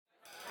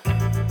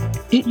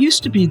It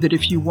used to be that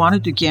if you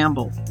wanted to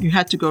gamble, you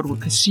had to go to a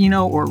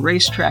casino or a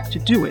racetrack to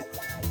do it.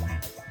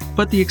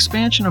 But the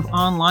expansion of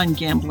online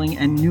gambling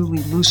and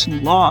newly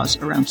loosened laws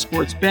around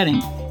sports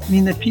betting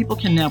mean that people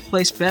can now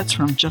place bets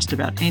from just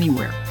about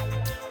anywhere.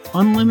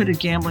 Unlimited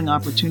gambling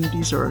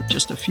opportunities are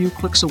just a few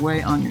clicks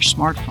away on your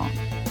smartphone.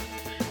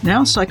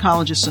 Now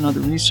psychologists and other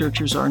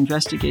researchers are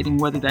investigating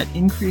whether that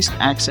increased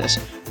access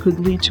could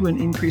lead to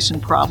an increase in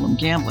problem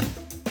gambling.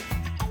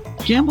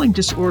 Gambling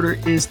disorder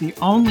is the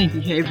only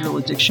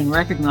behavioral addiction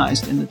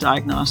recognized in the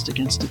Diagnostic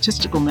and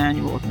Statistical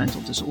Manual of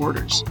Mental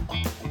Disorders.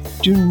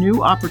 Do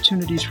new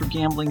opportunities for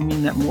gambling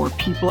mean that more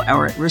people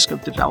are at risk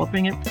of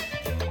developing it?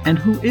 And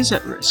who is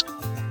at risk?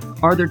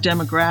 Are there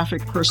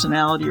demographic,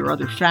 personality, or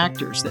other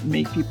factors that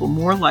make people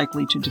more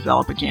likely to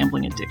develop a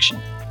gambling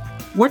addiction?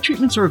 What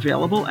treatments are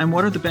available, and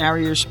what are the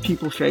barriers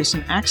people face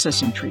in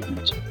accessing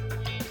treatment?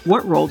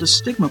 What role does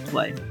stigma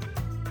play?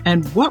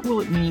 And what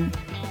will it mean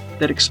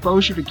that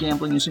exposure to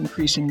gambling is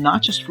increasing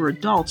not just for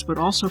adults, but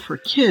also for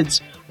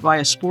kids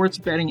via sports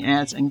betting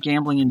ads and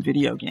gambling in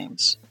video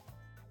games?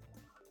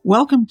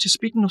 Welcome to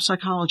Speaking of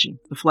Psychology,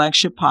 the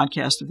flagship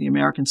podcast of the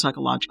American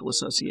Psychological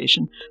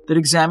Association that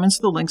examines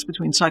the links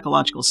between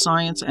psychological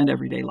science and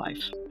everyday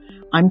life.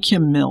 I'm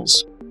Kim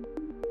Mills.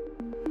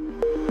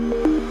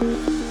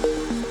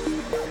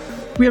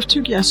 We have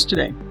two guests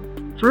today.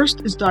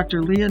 First is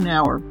Dr. Lia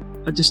Nower,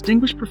 a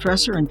distinguished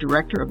professor and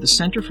director of the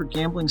Center for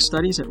Gambling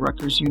Studies at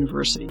Rutgers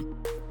University.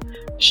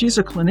 She is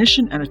a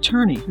clinician and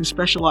attorney who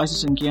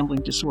specializes in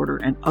gambling disorder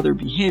and other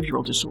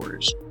behavioral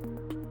disorders.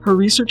 Her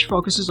research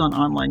focuses on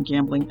online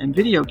gambling and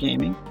video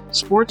gaming,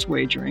 sports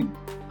wagering,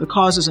 the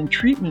causes and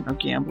treatment of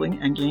gambling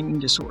and gaming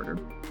disorder,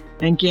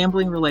 and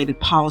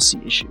gambling-related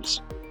policy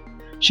issues.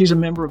 She's a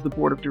member of the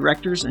board of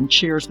directors and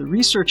chairs the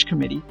research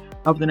committee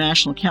of the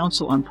National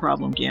Council on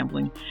Problem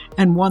Gambling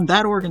and won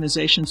that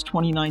organization's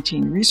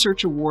 2019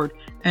 Research Award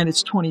and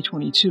its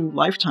 2022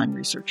 Lifetime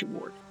Research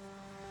Award.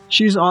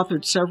 She's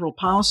authored several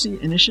policy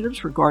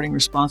initiatives regarding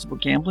responsible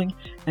gambling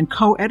and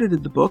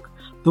co-edited the book,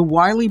 The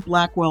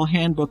Wiley-Blackwell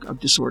Handbook of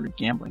Disordered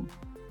Gambling.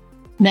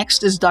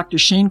 Next is Dr.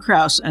 Shane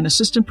Kraus, an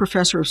assistant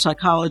professor of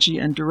psychology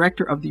and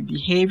director of the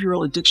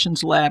Behavioral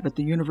Addictions Lab at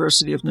the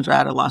University of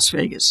Nevada, Las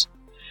Vegas.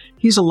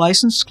 He's a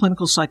licensed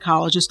clinical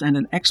psychologist and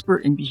an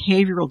expert in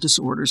behavioral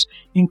disorders,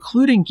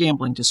 including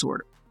gambling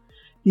disorder.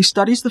 He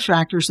studies the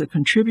factors that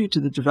contribute to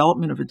the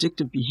development of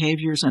addictive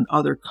behaviors and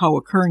other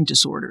co-occurring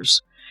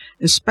disorders,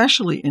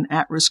 especially in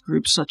at-risk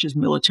groups such as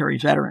military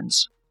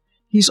veterans.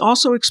 He's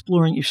also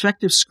exploring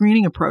effective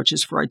screening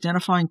approaches for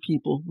identifying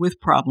people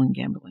with problem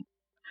gambling.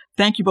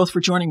 Thank you both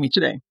for joining me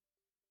today.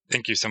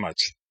 Thank you so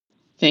much.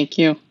 Thank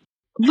you.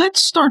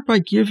 Let's start by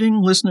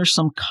giving listeners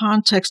some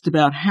context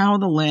about how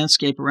the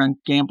landscape around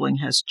gambling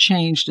has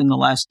changed in the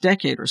last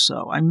decade or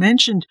so. I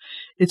mentioned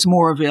it's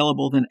more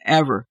available than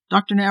ever.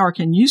 Dr. Nower,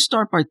 can you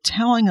start by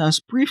telling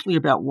us briefly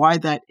about why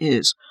that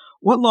is?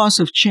 What laws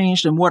have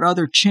changed and what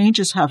other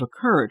changes have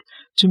occurred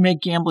to make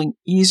gambling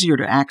easier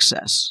to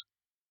access?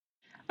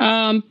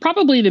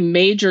 Probably the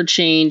major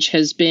change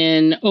has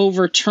been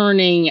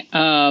overturning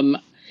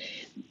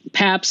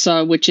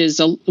PAPSA,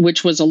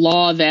 which was a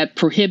law that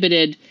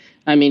prohibited,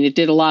 it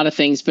did a lot of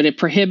things, but it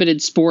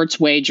prohibited sports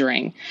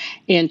wagering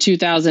in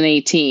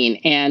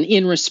 2018. And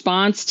in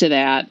response to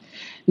that,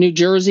 New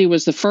Jersey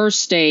was the first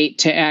state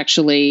to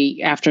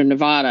actually, after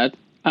Nevada,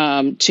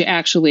 to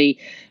actually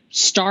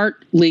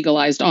start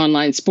legalized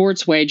online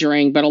sports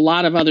wagering, but a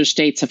lot of other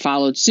states have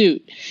followed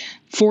suit.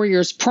 4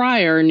 years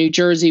prior, New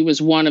Jersey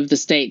was one of the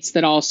states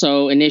that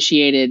also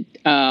initiated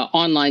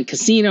online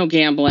casino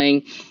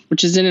gambling,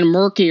 which is in a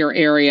murkier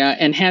area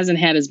and hasn't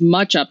had as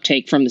much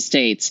uptake from the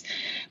states.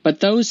 But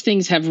those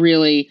things have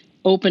really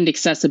opened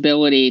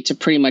accessibility to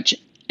pretty much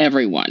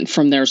everyone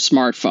from their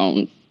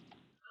smartphone.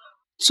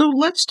 So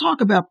let's talk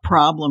about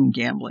problem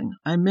gambling.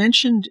 I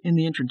mentioned in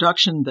the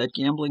introduction that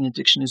gambling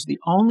addiction is the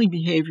only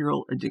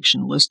behavioral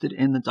addiction listed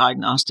in the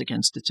Diagnostic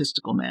and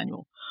Statistical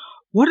Manual.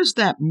 What does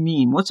that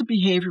mean? What's a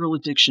behavioral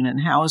addiction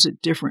and how is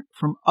it different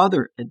from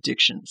other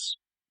addictions?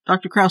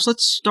 Dr. Kraus,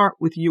 let's start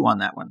with you on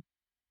that one.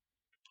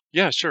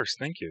 Yeah, sure.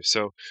 Thank you.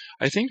 So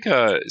I think,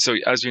 so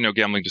as you know,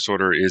 gambling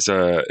disorder is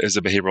a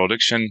behavioral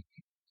addiction.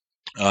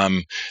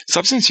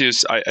 Substance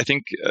use, I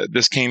think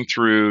this came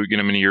through,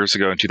 many years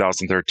ago in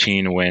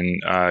 2013 when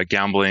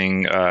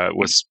gambling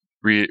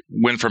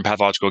went from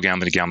pathological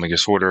gambling to gambling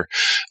disorder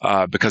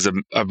because of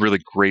really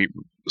great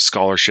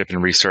scholarship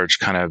and research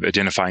kind of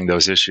identifying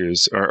those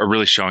issues or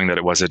really showing that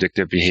it was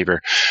addictive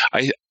behavior.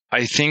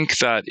 I think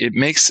that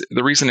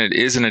the reason it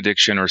is an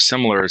addiction or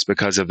similar is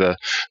because of the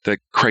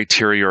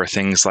criteria or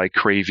things like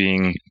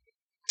craving,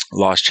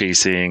 loss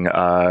chasing,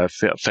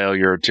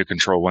 failure to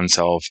control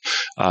oneself,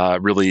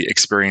 really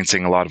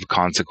experiencing a lot of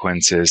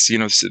consequences.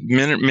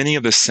 Many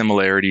of the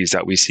similarities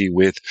that we see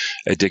with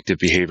addictive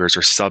behaviors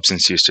or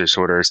substance use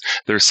disorders,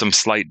 there's some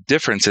slight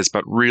differences,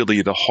 but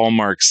really the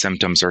hallmark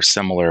symptoms are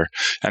similar.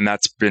 And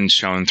that's been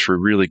shown through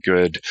really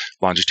good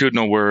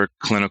longitudinal work,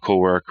 clinical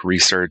work,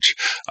 research,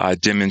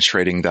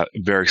 demonstrating that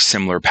very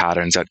similar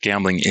patterns, that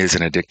gambling is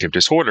an addictive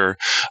disorder.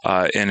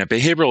 And a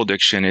behavioral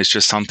addiction is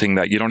just something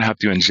that you don't have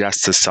to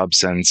ingest the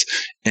substance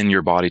in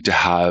your body to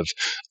have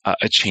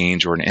a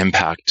change or an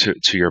impact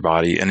to your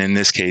body. And in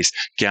this case,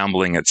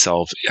 gambling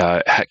itself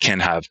can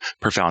have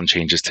profound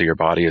changes to your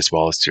body as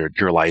well as to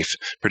your life,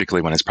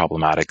 particularly when it's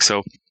problematic.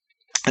 So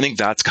I think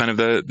that's kind of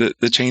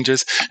the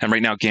changes. And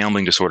right now,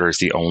 gambling disorder is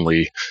the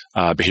only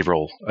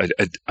behavioral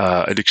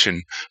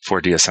addiction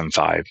for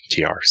DSM-5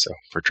 TR, so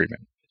for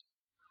treatment.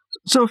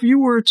 So if you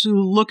were to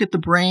look at the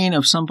brain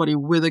of somebody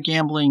with a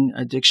gambling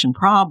addiction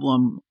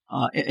problem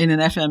in an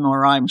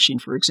fMRI machine,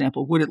 for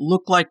example, would it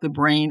look like the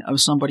brain of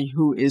somebody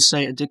who is,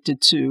 say,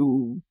 addicted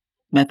to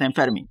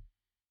methamphetamine?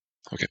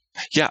 Okay.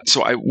 Yeah.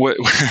 So what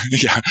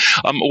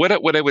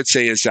I would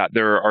say is that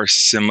there are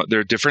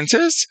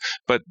differences,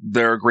 but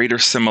there are greater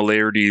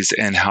similarities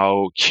in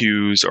how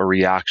cues or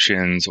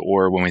reactions,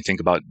 or when we think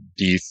about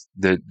there's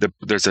a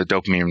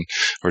dopamine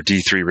or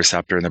D3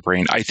 receptor in the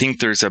brain. I think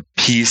there's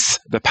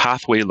the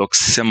pathway looks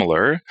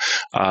similar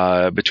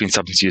between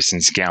substance use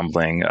and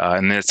gambling,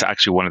 and that's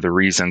actually one of the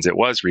reasons it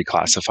was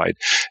reclassified.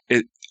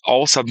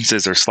 All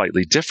substances are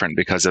slightly different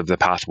because of the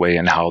pathway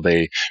and how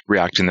they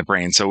react in the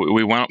brain. So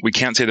we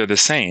can't say they're the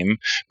same,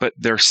 but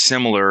they're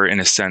similar in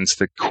a sense.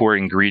 The core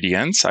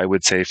ingredients, I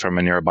would say, from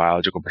a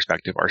neurobiological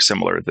perspective, are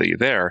similarly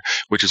there,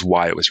 which is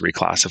why it was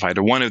reclassified,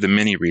 or one of the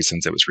many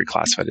reasons it was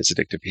reclassified as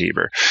addictive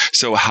behavior.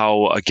 So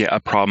how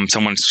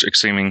someone's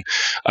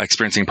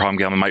experiencing problem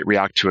gambling might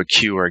react to a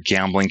cue or a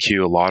gambling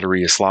cue, a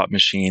lottery, a slot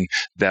machine,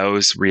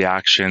 those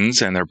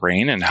reactions in their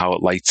brain and how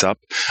it lights up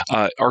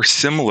are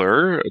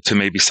similar to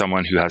maybe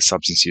someone who has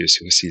substance use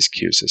who sees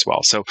cues as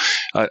well. So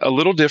a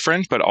little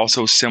different, but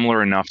also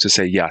similar enough to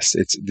say, yes,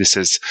 this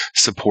is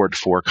support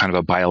for kind of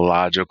a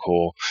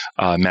biological,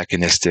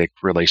 mechanistic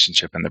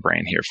relationship in the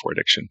brain here for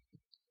addiction.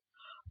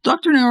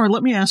 Dr. Nower,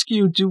 let me ask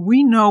you, do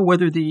we know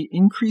whether the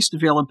increased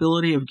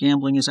availability of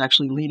gambling is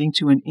actually leading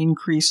to an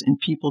increase in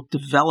people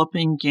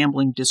developing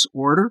gambling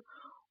disorder,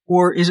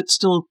 or is it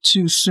still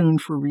too soon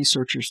for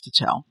researchers to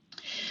tell?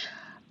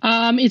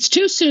 It's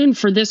too soon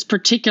for this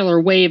particular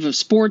wave of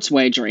sports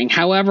wagering.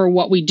 However,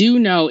 what we do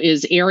know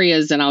is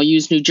areas, and I'll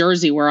use New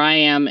Jersey where I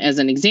am as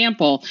an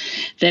example,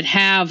 that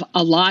have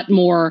a lot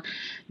more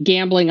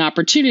gambling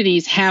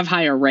opportunities have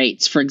higher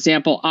rates. For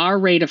example, our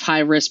rate of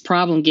high-risk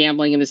problem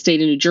gambling in the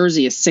state of New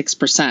Jersey is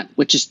 6%,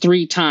 which is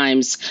 3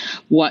 times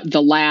what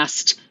the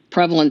last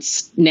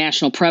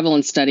national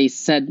prevalence study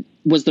said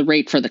was the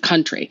rate for the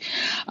country.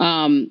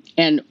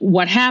 And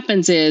what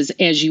happens is,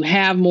 as you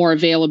have more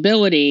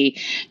availability,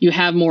 you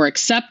have more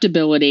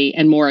acceptability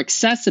and more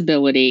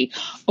accessibility.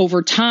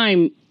 Over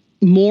time,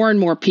 more and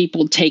more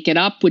people take it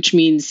up, which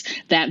means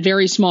that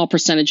very small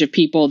percentage of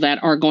people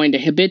that are going to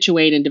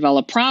habituate and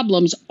develop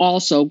problems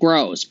also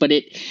grows. But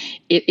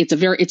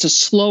it's a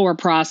slower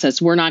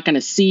process. We're not going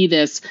to see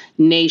this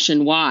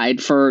nationwide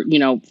for,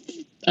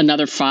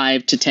 another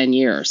 5 to 10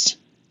 years.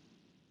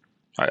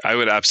 I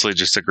would absolutely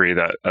just agree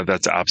I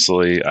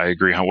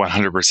agree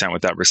 100%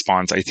 with that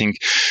response. I think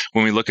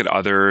when we look at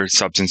other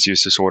substance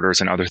use disorders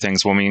and other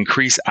things, when we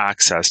increase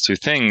access to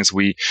things,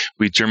 we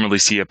generally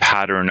see a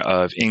pattern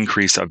of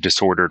increase of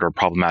disordered or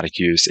problematic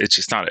use. It's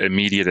just not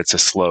immediate. It's a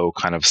slow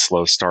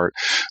start.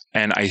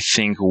 And I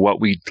think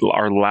what we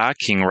are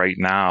lacking right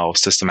now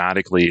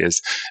systematically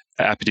is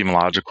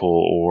epidemiological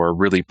or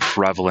really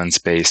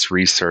prevalence-based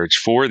research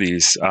for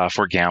these,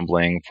 for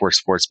gambling, for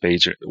sports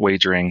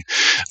wagering,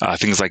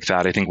 things like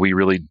that. I think we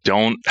really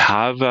don't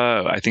have,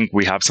 I think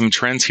we have some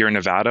trends here in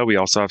Nevada. We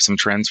also have some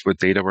trends with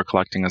data we're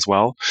collecting as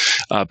well.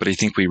 But I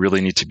think we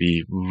really need to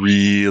be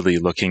really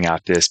looking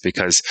at this,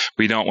 because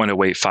we don't want to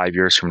wait 5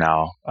 years from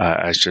now,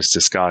 as just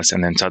discussed,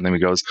 and then suddenly we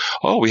goes,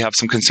 oh, we have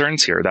some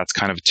concerns here. That's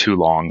kind of too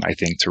long, I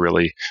think, to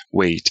really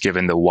wait,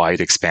 given the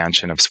wide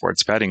expansion of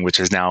sports betting, which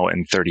is now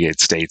in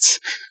 38 states.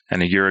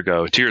 And 2 years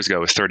ago, it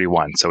was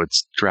 31. So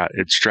it's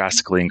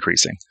drastically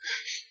increasing.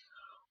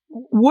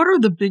 What are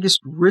the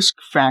biggest risk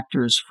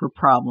factors for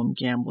problem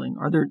gambling?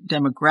 Are there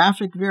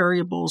demographic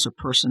variables or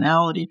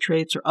personality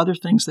traits or other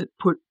things that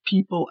put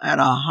people at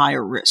a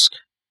higher risk?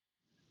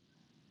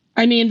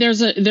 I mean,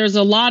 there's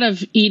a lot of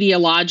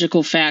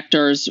etiological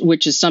factors,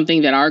 which is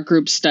something that our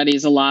group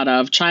studies a lot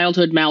of.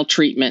 Childhood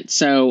maltreatment,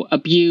 so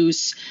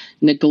abuse,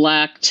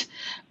 neglect,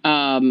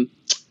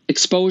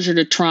 exposure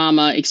to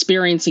trauma,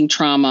 experiencing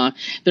trauma.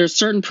 There's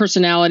certain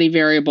personality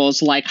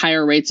variables like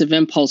higher rates of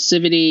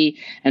impulsivity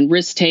and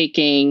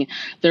risk-taking.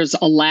 There's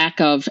a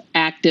lack of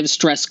active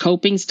stress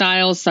coping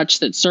styles, such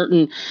that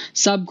certain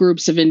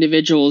subgroups of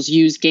individuals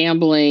use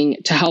gambling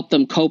to help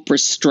them cope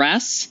with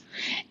stress.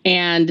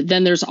 And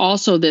then there's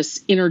also this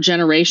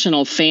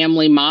intergenerational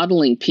family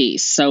modeling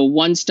piece. So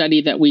one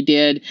study that we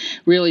did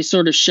really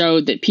sort of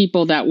showed that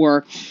people that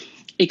were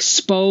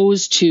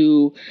exposed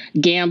to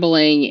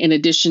gambling in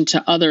addition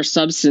to other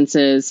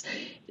substances,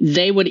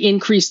 they would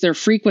increase their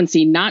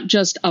frequency, not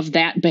just of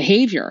that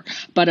behavior,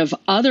 but of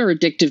other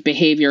addictive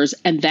behaviors.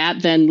 And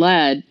that then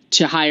led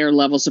to higher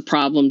levels of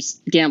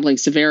problems, gambling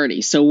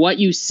severity. So what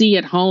you see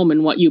at home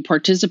and what you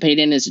participate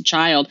in as a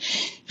child,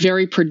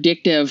 very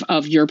predictive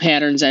of your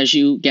patterns as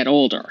you get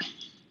older.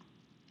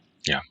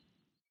 Yeah.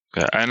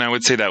 And I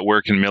would say that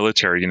work in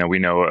military, we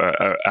know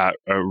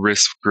a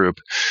risk group,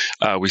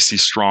 we see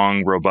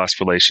strong, robust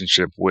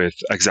relationship with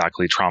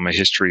exactly trauma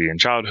history in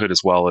childhood,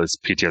 as well as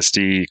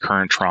PTSD,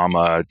 current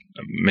trauma,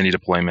 many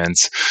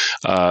deployments,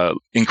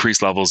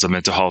 increased levels of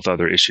mental health,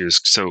 other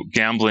issues. So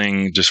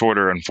gambling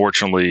disorder,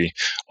 unfortunately,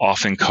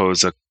 often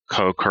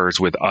co-occurs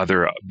with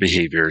other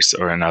behaviors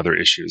and other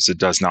issues. It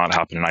does not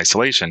happen in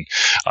isolation.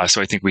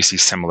 So I think we see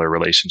similar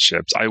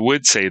relationships. I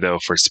would say, though,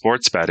 for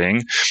sports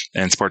betting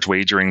and sports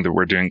wagering, that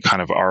we're doing kind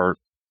of our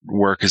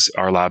work is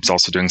our lab's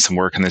also doing some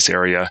work in this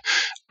area.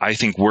 I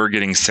think we're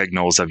getting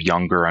signals of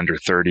younger, under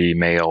 30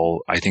 male.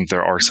 I think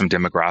there are some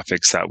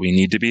demographics that we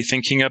need to be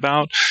thinking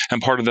about.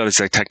 And part of that is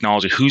like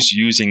technology. Who's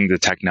using the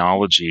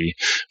technology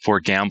for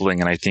gambling?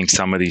 And I think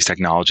some of these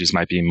technologies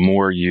might be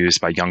more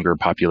used by younger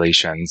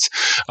populations.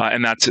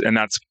 And that's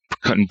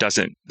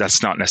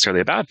not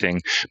necessarily a bad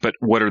thing, but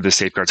what are the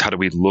safeguards? How do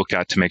we look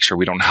at to make sure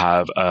we don't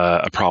have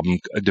a problem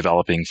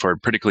developing for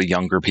particularly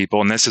younger people?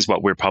 And this is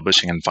what we're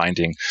publishing and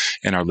finding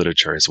in our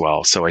literature as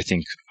well. So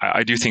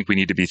I do think we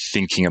need to be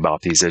thinking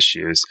about these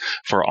issues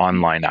for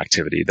online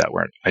activity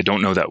I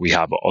don't know that we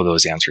have all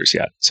those answers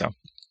yet. So.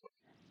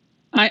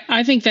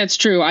 I think that's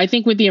true. I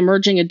think with the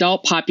emerging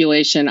adult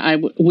population,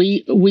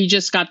 we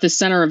just got the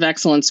Center of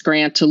Excellence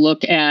grant to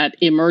look at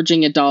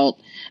emerging adults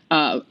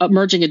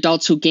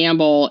who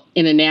gamble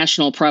in a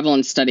national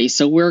prevalence study.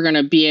 So we're going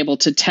to be able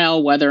to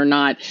tell whether or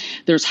not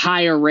there's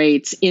higher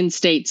rates in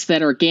states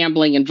that are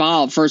gambling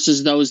involved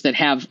versus those that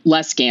have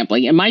less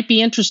gambling. It might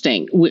be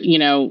interesting.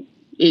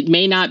 It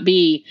may not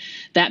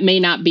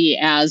be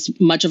as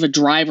much of a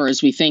driver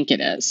as we think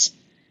it is.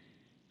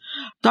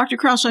 Dr.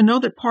 Kraus, I know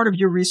that part of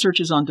your research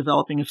is on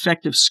developing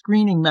effective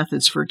screening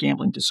methods for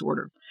gambling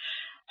disorder.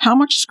 How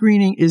much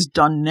screening is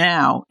done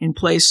now in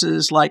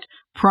places like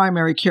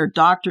primary care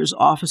doctors'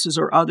 offices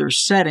or other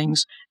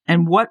settings,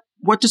 and what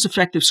does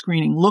effective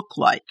screening look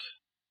like?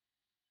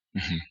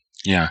 Mm-hmm.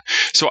 Yeah.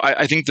 So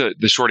I think the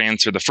short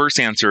answer, the first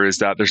answer is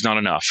that there's not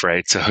enough,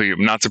 right? So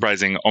not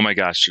surprising. Oh my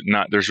gosh,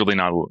 there's really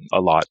not a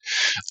lot.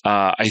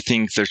 I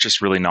think there's just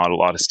really not a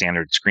lot of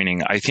standard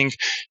screening. I think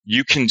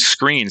you can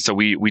screen. So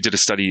we did a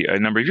study a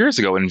number of years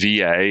ago in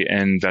VA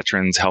and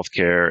veterans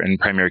healthcare and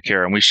primary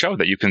care, and we showed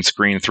that you can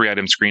screen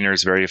 3-item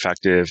screeners, very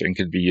effective and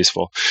could be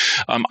useful.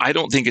 I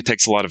don't think it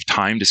takes a lot of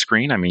time to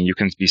screen. I mean, you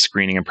can be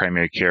screening in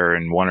primary care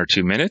in 1 or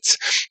 2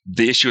 minutes.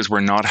 The issue is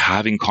we're not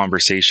having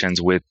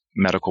conversations with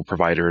medical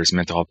providers,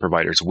 mental health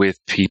providers, with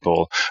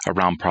people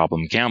around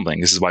problem gambling.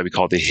 This is why we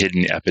call it the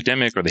hidden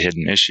epidemic or the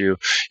hidden issue,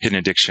 hidden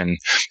addiction.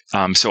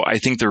 So I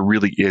think there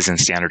really isn't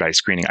standardized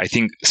screening. I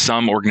think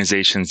some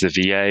organizations, the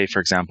VA, for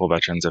example,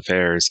 Veterans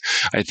Affairs,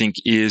 I think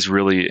is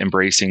really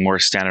embracing more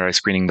standardized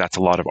screening. That's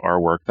a lot of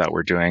our work that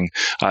we're doing.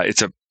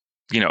 It's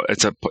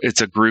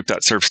a group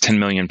that serves 10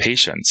 million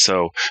patients.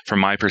 So from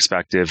my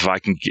perspective, if I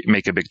can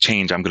make a big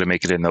change, I'm going to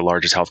make it in the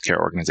largest healthcare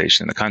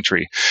organization in the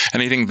country.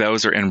 And I think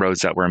those are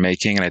inroads that we're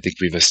making. And I think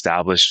we've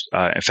established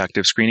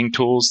effective screening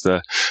tools.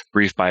 The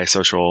brief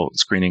biosocial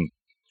screening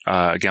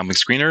gambling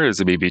screener is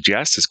the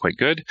BBGS is quite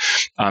good.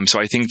 So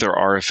I think there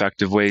are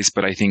effective ways,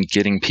 but I think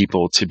getting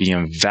people to be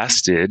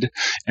invested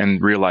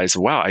and realize,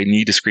 wow, I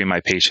need to screen my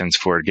patients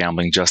for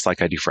gambling just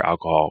like I do for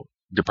alcohol,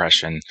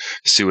 depression,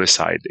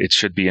 suicide. It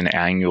should be an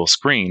annual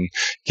screen,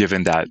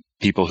 given that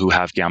people who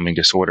have gambling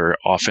disorder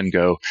often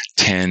go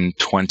 10,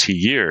 20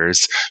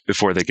 years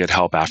before they get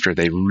help after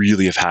they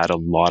really have had a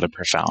lot of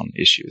profound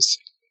issues,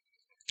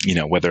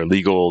 whether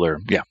legal or,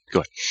 go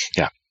ahead.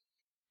 Yeah.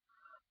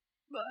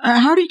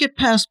 How do you get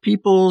past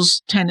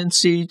people's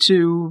tendency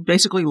to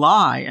basically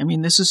lie? I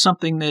mean, this is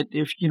something that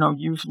if,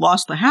 you've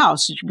lost the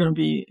house, you're going to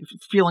be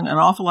feeling an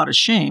awful lot of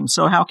shame.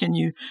 So how can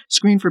you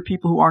screen for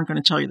people who aren't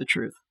going to tell you the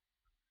truth?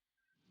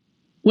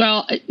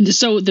 Well,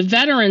 so the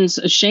veterans,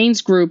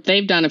 Shane's group,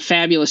 they've done a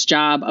fabulous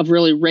job of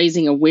really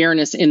raising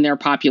awareness in their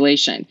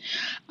population.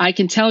 I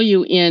can tell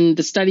you in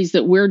the studies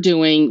that we're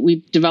doing,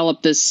 we've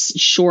developed this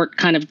short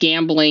kind of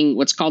gambling,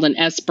 what's called an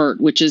SBIRT,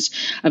 which is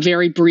a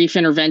very brief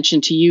intervention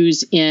to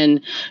use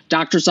in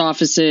doctor's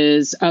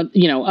offices,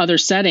 other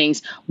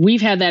settings.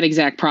 We've had that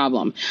exact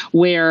problem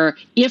where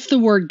if the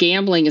word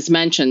gambling is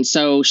mentioned,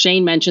 so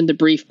Shane mentioned the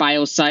brief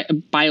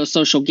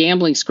biosocial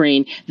gambling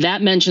screen,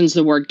 that mentions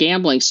the word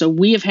gambling. So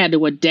we have had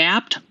to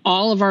adapt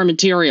all of our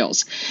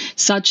materials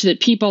such that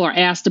people are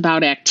asked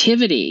about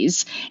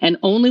activities, and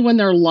only when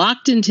they're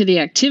locked into the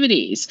activities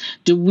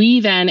do we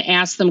then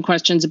ask them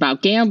questions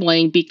about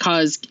gambling,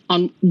 because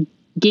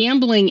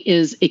gambling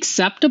is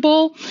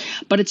acceptable,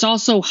 but it's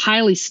also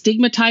highly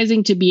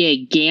stigmatizing to be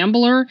a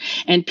gambler.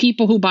 And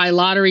people who buy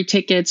lottery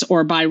tickets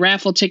or buy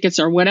raffle tickets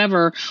or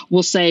whatever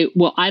will say,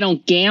 well, I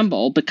don't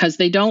gamble, because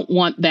they don't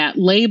want that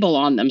label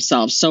on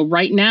themselves. So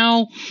right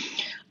now,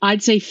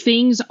 I'd say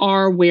things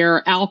are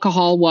where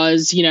alcohol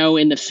was,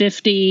 in the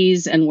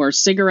 50s and where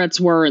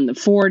cigarettes were in the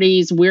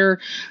 40s. We're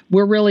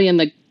really in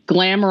the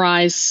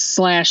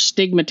glamorized /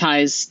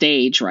 stigmatized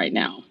stage right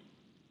now.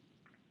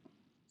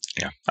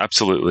 Yeah,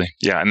 absolutely.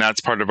 Yeah. And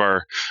that's part of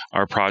our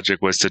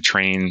project, was to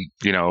train,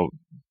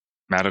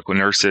 medical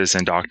nurses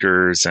and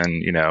doctors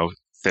and,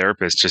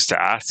 therapists just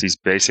to ask these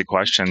basic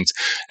questions.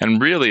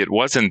 And really, it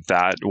wasn't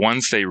that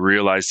once they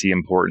realized the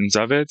importance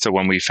of it. So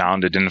when we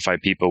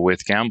identified people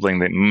with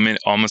gambling,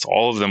 almost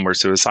all of them were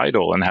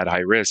suicidal and had high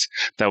risk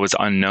that was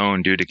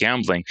unknown due to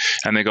gambling.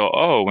 And they go,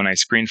 oh, when I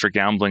screen for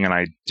gambling and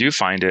I do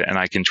find it and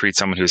I can treat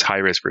someone who's high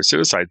risk for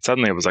suicide,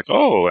 suddenly it was like,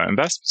 oh,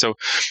 invest. So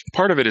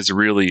part of it is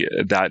really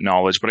that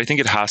knowledge, but I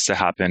think it has to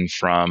happen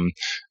from,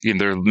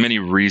 there are many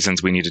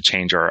reasons we need to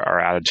change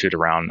our attitude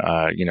around,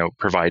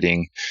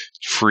 providing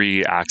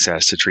free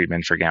access to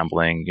treatment for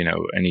gambling,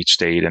 in each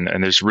state.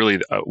 And there's really,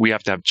 we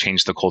have to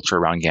change the culture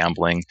around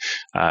gambling,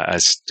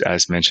 as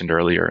mentioned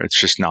earlier. It's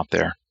just not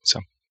there. So.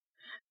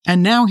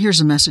 And now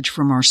here's a message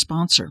from our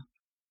sponsor.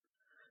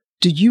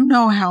 Do you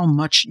know how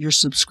much your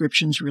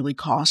subscriptions really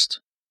cost?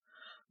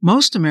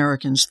 Most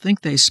Americans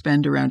think they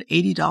spend around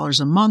 $80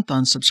 a month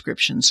on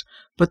subscriptions,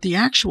 but the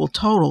actual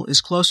total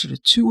is closer to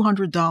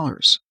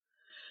 $200.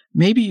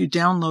 Maybe you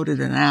downloaded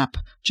an app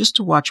just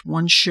to watch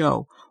one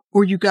show,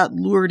 or you got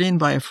lured in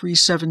by a free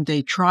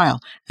 7-day trial,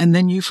 and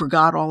then you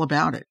forgot all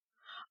about it.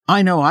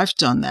 I know I've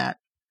done that.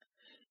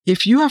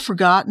 If you have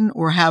forgotten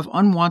or have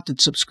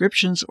unwanted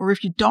subscriptions, or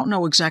if you don't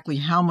know exactly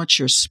how much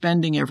you're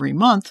spending every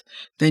month,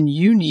 then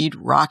you need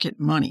Rocket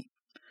Money.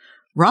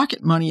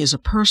 Rocket Money is a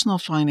personal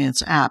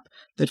finance app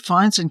that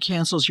finds and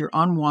cancels your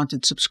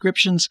unwanted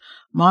subscriptions,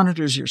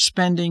 monitors your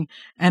spending,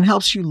 and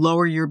helps you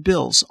lower your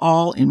bills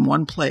all in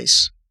one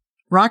place.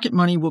 Rocket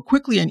Money will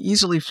quickly and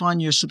easily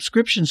find your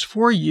subscriptions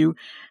for you,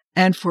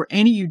 and for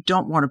any you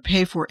don't want to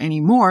pay for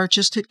anymore,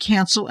 just hit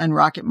cancel and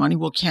Rocket Money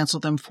will cancel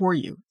them for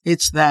you.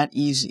 It's that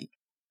easy.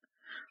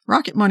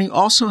 Rocket Money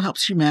also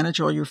helps you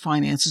manage all your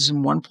finances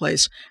in one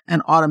place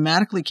and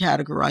automatically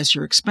categorize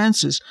your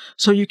expenses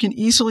so you can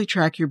easily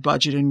track your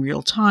budget in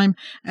real time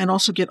and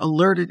also get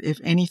alerted if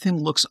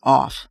anything looks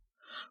off.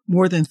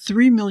 More than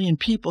 3 million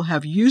people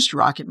have used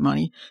Rocket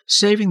Money,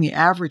 saving the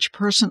average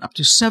person up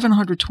to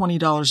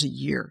 $720 a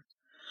year.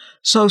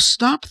 So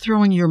stop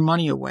throwing your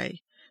money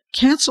away.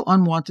 Cancel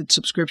unwanted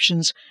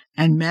subscriptions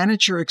and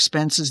manage your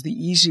expenses the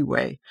easy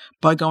way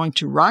by going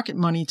to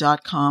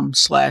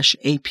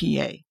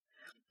rocketmoney.com/APA.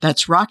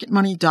 That's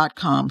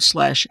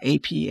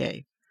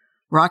rocketmoney.com/APA.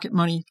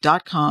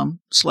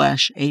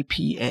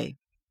 rocketmoney.com/APA.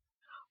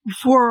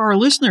 For our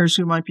listeners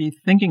who might be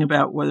thinking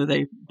about whether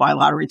they buy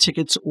lottery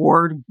tickets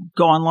or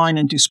go online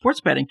and do sports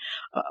betting,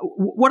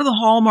 what are the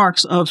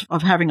hallmarks of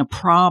having a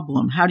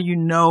problem? How do you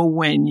know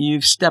when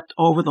you've stepped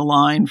over the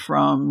line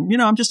from,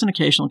 I'm just an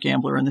occasional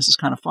gambler and this is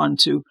kind of fun,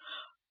 to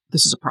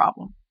this is a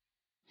problem?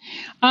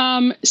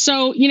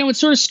 So, it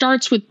sort of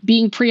starts with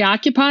being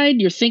preoccupied.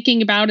 You're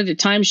thinking about it. At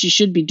times you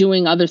should be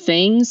doing other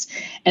things.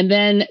 And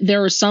then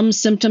there are some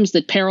symptoms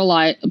that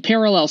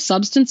parallel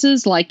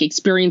substances, like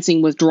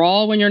experiencing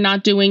withdrawal when you're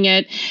not doing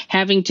it,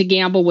 having to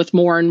gamble with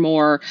more and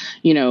more,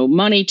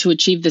 money to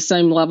achieve the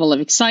same level of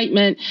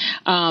excitement.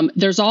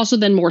 There's also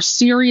then more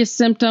serious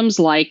symptoms,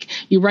 like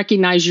you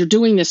recognize you're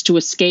doing this to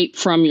escape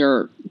from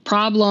your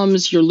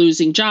problems, you're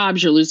losing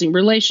jobs, you're losing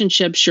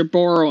relationships, you're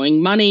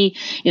borrowing money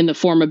in the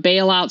form of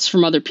bailouts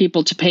from other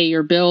people to pay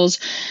your bills.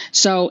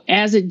 So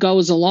as it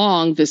goes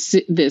along,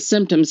 the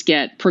symptoms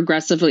get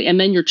progressively, and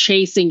then you're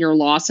chasing your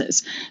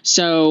losses.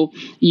 So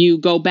you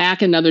go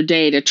back another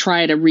day to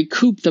try to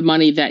recoup the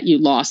money that you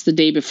lost the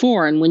day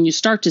before. And when you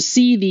start to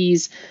see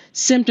these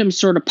symptoms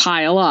sort of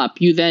pile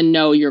up, you then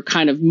know you're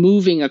kind of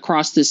moving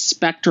across this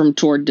spectrum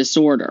toward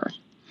disorder.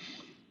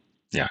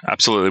 Yeah,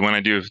 absolutely. When I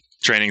do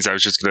trainings, I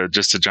was just to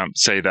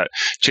say that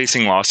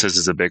chasing losses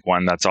is a big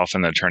one. That's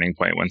often the turning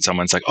point when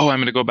someone's like, oh, I'm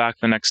going to go back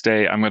the next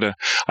day. I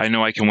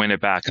know I can win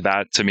it back.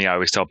 That, to me, I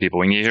always tell people,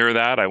 when you hear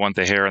that, I want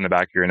the hair on the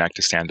back of your neck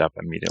to stand up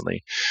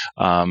immediately.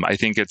 I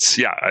think that's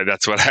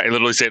what I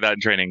literally say that in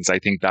trainings. I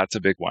think that's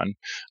a big one.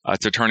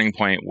 It's a turning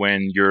point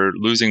when you're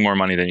losing more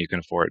money than you can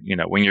afford.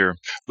 When you're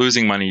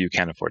losing money you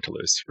can't afford to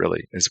lose,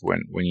 really, is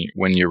when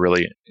you're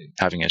really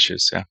having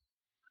issues. Yeah.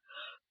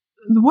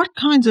 What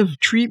kinds of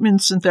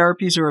treatments and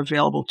therapies are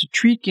available to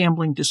treat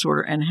gambling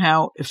disorder, and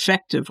how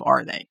effective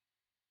are they?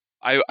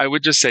 I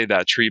would just say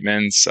that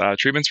treatments for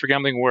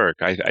gambling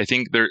work. I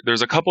think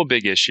there's a couple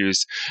big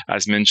issues,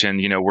 as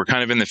mentioned. We're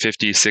kind of in the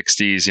 50s,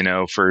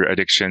 60s, for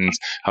addictions,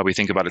 how we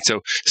think about it.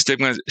 So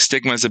stigma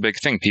is a big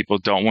thing. People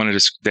don't want to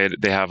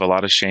they have a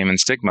lot of shame and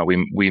stigma.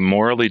 We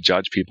morally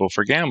judge people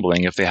for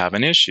gambling if they have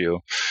an issue,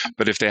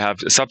 but if they have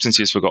substance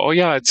use, we'll go, oh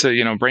yeah, it's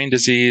a brain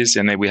disease,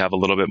 and then we have a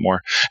little bit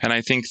more. And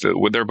I think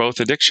that they're both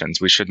addictions.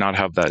 We should not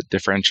have that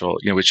differential.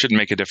 We shouldn't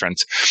make a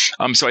difference.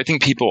 So I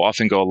think people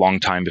often go a long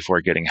time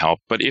before getting help.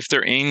 But if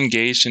they're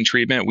engaged in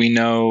treatment, we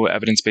know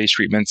evidence-based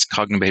treatments,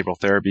 cognitive behavioral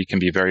therapy can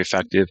be very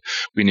effective.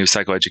 We know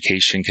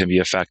psychoeducation can be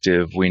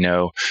effective. We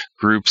know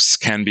groups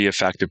can be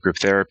effective, group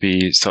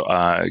therapy, so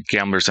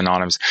Gamblers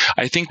Anonymous.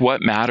 I think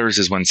what matters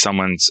is when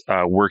someone's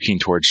working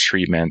towards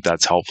treatment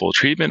that's helpful.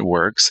 Treatment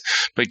works,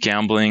 but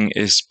gambling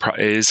is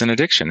an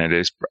addiction. It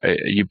is.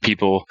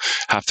 People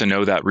have to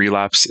know that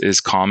relapse is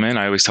common.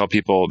 I always tell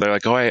people, they're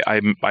like, "Oh,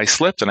 I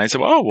slipped," and I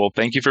said, "Oh, well,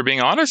 thank you for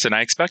being honest, and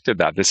I expected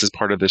that. This is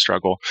part of the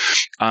struggle."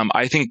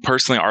 I think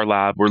personally, our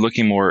lab, we're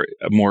looking more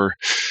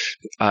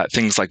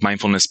things like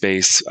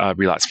mindfulness-based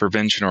relapse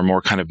prevention, or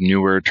more kind of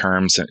newer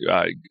terms,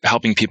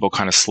 helping people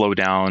kind of slow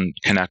down,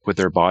 connect with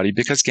their body,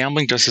 because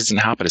gambling just doesn't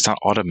happen. It's not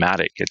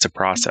automatic. It's a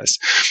process.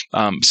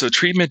 So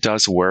treatment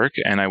does work,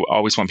 and I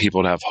always want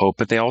people to have hope,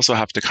 but they also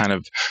have to kind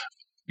of,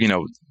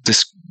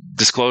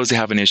 disclose they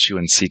have an issue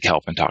and seek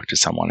help and talk to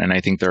someone. And I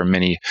think there are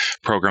many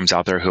programs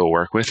out there who will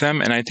work with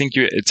them. And I think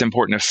it's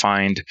important to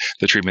find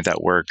the treatment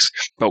that works.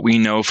 But we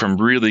know from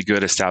really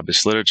good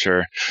established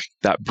literature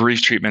that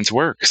brief treatments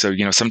work. So,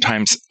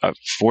 sometimes a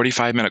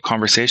 45-minute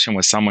conversation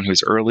with someone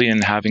who's early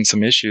and having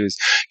some issues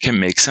can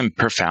make some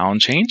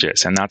profound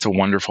changes. And that's a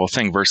wonderful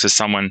thing, versus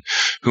someone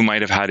who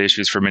might have had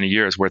issues for many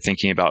years. We're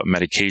thinking about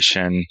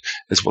medication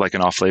as like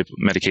an off-label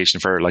medication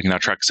for like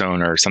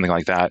naltrexone or something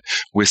like that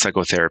with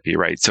psychotherapy,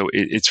 right? So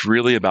it's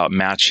really about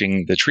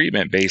matching the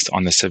treatment based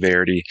on the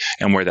severity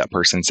and where that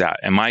person's at.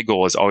 And my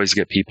goal is always to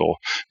get people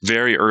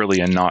very early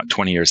and not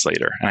 20 years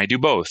later. And I do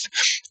both,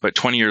 but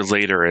 20 years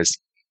later is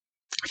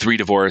 3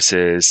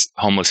 divorces,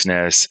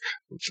 homelessness,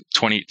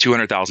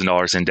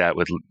 $200,000 in debt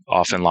with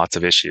often lots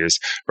of issues,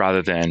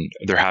 rather than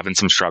they're having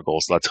some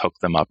struggles. Let's hook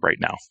them up right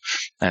now.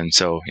 And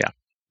so,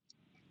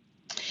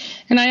 yeah.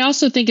 And I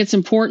also think it's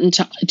important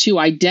to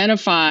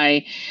identify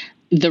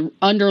the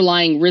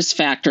underlying risk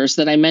factors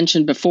that I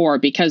mentioned before,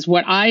 because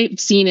what I've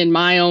seen in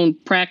my own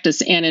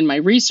practice and in my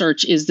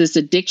research is this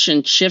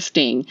addiction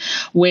shifting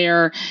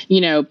where,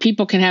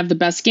 people can have the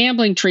best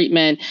gambling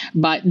treatment,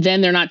 but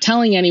then they're not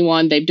telling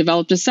anyone they've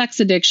developed a sex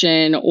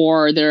addiction,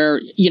 or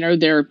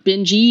they're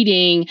binge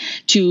eating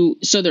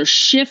so they're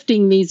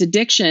shifting these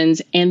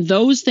addictions. And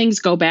those things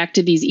go back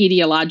to these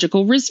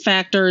etiological risk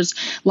factors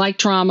like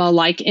trauma,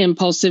 like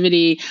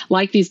impulsivity,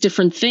 like these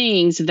different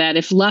things that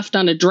if left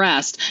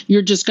unaddressed,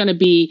 you're just going to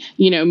be,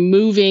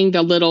 moving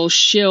the little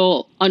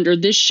shell under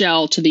this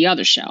shell to the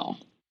other shell.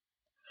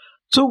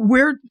 So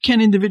where can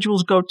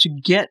individuals go to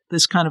get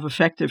this kind of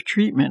effective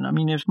treatment? I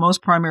mean, if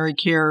most primary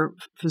care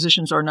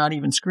physicians are not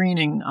even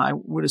screening, I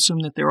would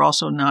assume that they're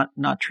also not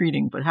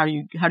treating. But how do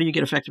you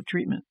get effective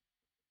treatment?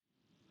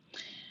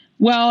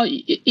 Well,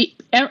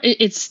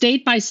 it's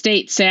state by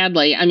state,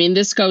 sadly. I mean,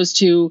 this goes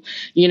to,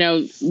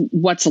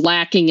 what's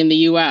lacking in the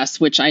U.S.,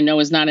 which I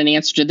know is not an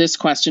answer to this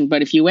question,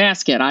 but if you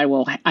ask it,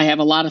 I have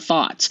a lot of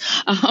thoughts.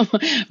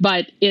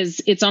 But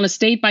it's on a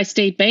state by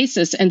state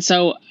basis. And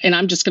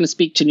I'm just going to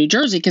speak to New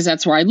Jersey because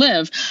that's where I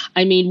live.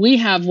 I mean, we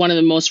have one of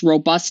the most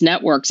robust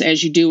networks,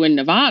 as you do in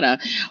Nevada,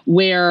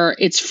 where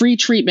it's free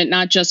treatment,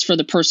 not just for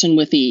the person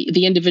with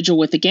the individual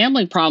with the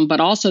gambling problem, but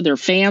also their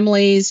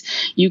families.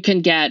 You can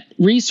get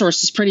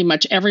resources pretty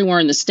much everywhere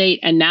in the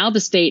state. And now the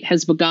state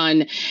has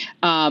begun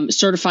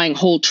certifying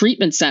whole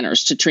treatment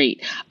centers to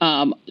treat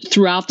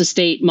throughout the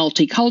state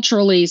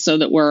multiculturally, so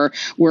that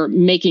we're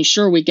making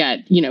sure we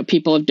get,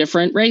 people of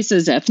different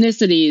races,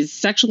 ethnicities,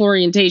 sexual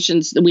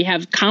orientations. We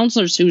have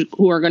counselors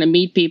who are going to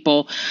meet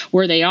people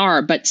where they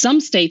are. But some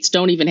states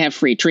don't even have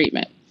free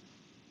treatment.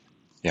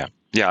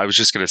 Yeah, I was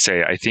just going to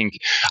say, I think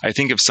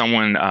if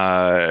someone,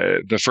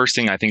 the first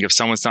thing I think if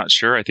someone's not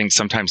sure, I think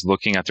sometimes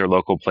looking at their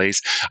local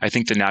place, I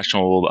think the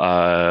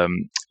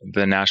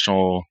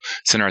National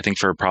Center, I think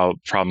for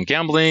Problem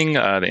Gambling, the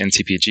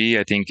NCPG,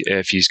 I think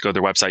if you go to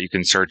their website, you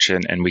can search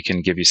and we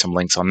can give you some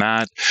links on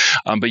that.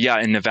 But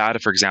yeah, in Nevada,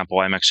 for example,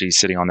 I'm actually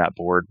sitting on that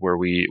board where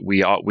we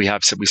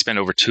spend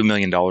over $2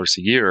 million a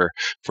year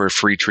for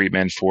free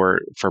treatment for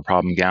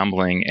problem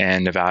gambling,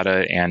 and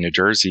Nevada and New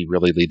Jersey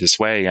really lead this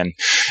way. And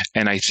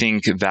I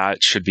think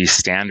that should be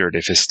standard.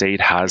 If a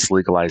state has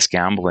legalized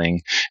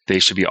gambling, they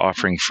should be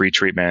offering free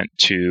treatment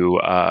to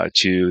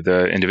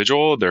the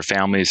individual, their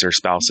families, their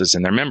spouses,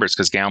 and their members,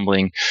 because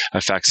gambling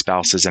affects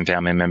spouses and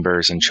family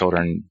members and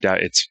children.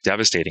 It's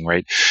devastating,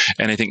 right?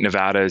 And I think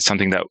Nevada is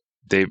something that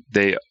they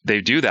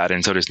do that,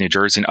 and so does New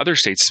Jersey and other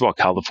states as well.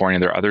 California,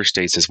 there are other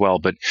states as well,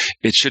 but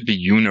it should be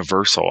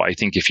universal. I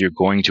think if you're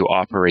going to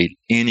operate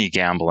any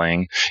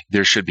gambling,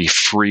 there should be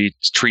free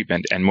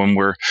treatment. And when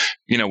we're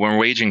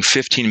waging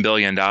 $15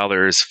 billion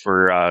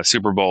for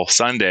Super Bowl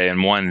Sunday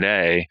in one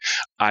day,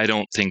 I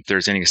don't think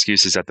there's any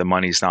excuses that the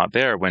money's not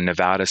there when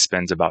Nevada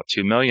spends about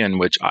 $2 million,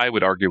 which I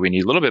would argue we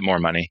need a little bit more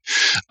money.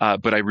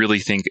 But I really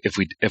think if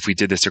we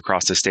did this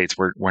across the states,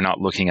 we're not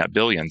looking at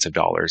billions of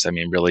dollars. I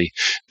mean, really,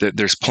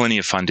 there's plenty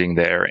of funding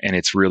there, and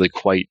it's really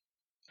quite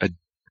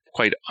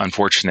quite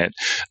unfortunate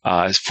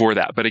for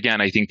that. But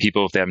again, I think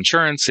people, if they have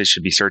insurance, they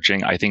should be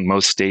searching. I think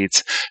most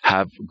states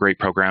have great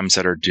programs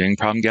that are doing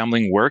problem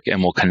gambling work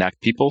and will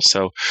connect people.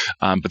 So,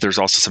 but there's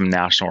also some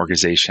national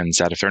organizations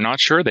that if they're not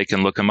sure, they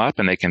can look them up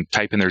and they can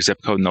type in their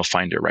zip code and they'll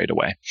find it right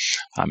away.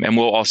 And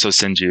we'll also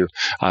send you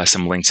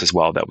some links as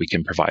well that we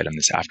can provide on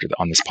this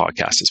on this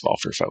podcast as well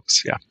for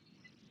folks. Yeah.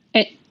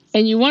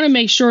 And you want to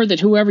make sure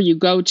that whoever you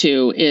go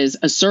to is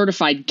a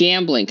certified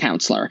gambling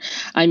counselor.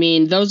 I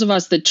mean, those of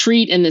us that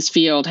treat in this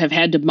field have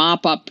had to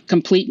mop up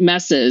complete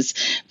messes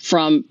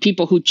from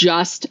people who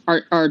just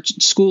are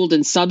schooled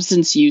in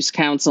substance use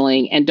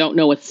counseling and don't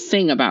know a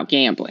thing about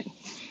gambling.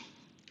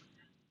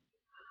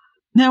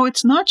 Now,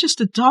 it's not just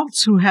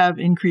adults who have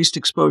increased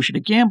exposure to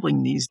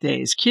gambling these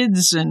days.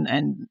 Kids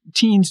and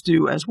teens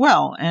do as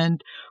well.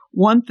 And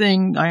one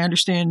thing I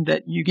understand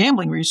that you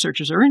gambling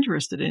researchers are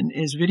interested in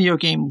is video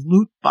game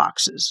loot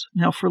boxes.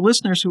 Now, for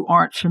listeners who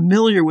aren't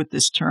familiar with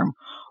this term,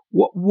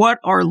 what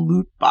are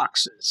loot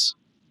boxes?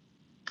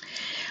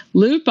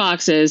 Loot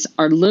boxes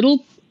are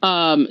little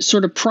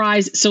sort of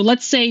prize. So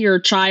let's say your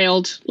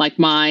child, like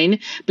mine,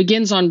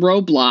 begins on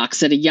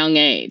Roblox at a young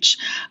age.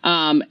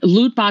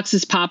 Loot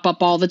boxes pop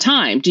up all the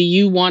time. Do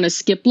you want to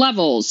skip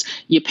levels?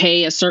 You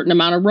pay a certain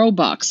amount of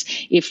Robux.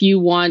 If you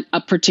want a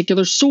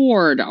particular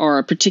sword or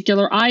a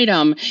particular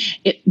item,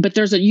 but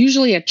there's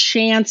usually a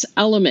chance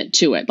element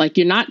to it. Like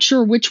you're not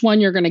sure which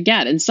one you're going to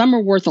get. And some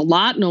are worth a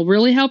lot and will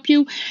really help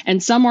you.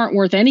 And some aren't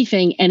worth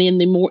anything. And in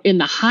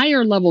the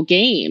higher level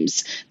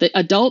games, the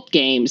adult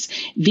games,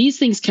 these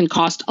things can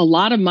cost a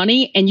lot of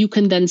money, and you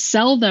can then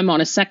sell them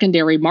on a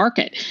secondary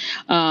market.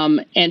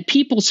 And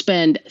people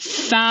spend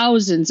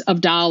thousands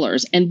of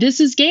dollars, and this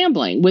is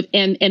gambling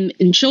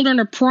and children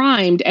are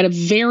primed at a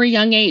very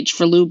young age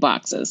for loot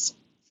boxes.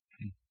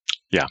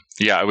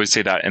 Yeah, I would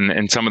say that.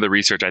 And some of the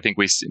research, I think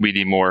we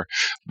need more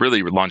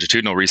really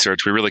longitudinal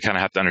research. We really kind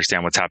of have to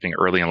understand what's happening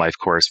early in life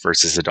course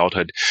versus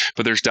adulthood.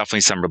 But there's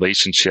definitely some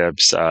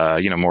relationships,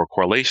 more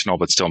correlational,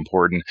 but still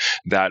important.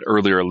 That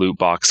earlier loot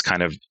box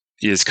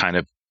is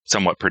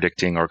somewhat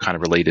predicting or kind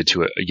of related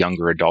to a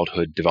younger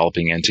adulthood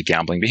developing into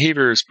gambling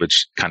behaviors,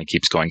 which kind of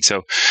keeps going.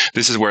 So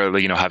this is where,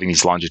 having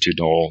these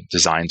longitudinal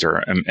designs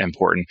are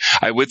important.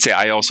 I would say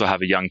I also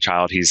have a young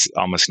child. He's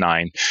almost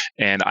 9.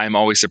 And I'm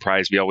always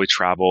surprised. We always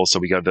travel. So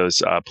we go to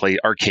those play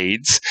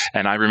arcades.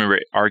 And I remember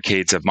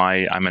arcades I'm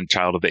a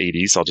child of the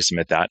 80s. I'll just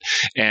admit that.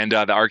 And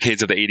the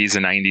arcades of the 80s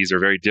and 90s are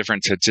very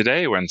different to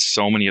today, when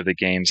so many of the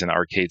games in the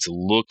arcades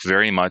look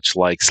very much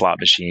like slot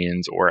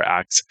machines or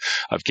acts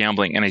of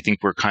gambling. And I think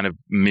we're kind of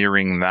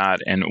mirroring that.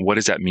 And what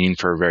does that mean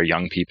for very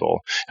young people?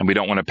 And we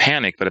don't want to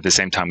panic, but at the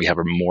same time, we have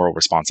a moral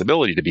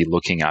responsibility to be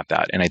looking at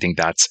that. And I think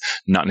that's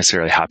not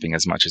necessarily happening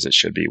as much as it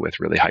should be with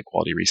really high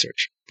quality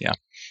research. Yeah.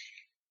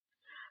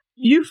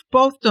 You've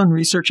both done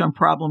research on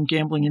problem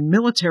gambling in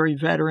military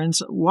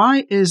veterans.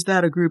 Why is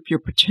that a group you're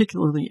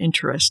particularly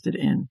interested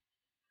in?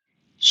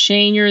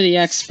 Shane, you're the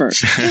expert.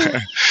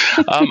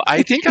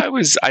 I think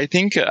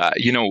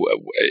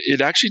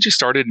it actually just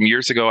started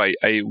years ago.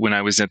 When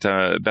I was at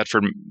the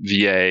Bedford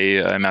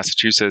VA in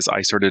Massachusetts,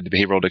 I started a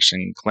behavioral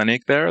addiction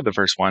clinic there. The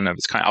first one, it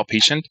was kind of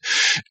outpatient.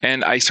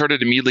 And I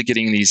started immediately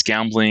getting these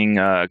gambling,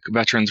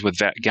 veterans with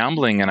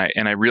gambling. And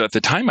I realized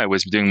at the time I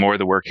was doing more of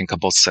the work in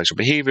compulsive sexual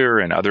behavior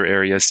and other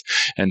areas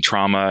and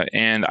trauma.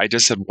 And I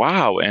just said,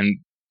 wow. And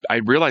I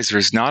realized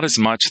there's not as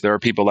much. There are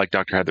people like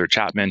Dr. Heather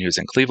Chapman, who's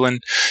in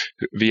Cleveland,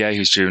 VA,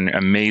 who's doing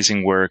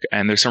amazing work.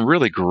 And there's some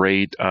really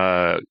great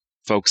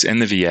folks in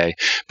the VA.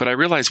 But I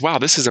realized, wow,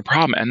 this is a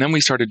problem. And then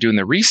we started doing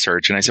the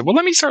research. And I said, well,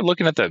 let me start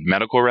looking at the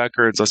medical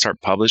records. Let's start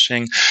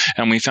publishing.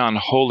 And we found,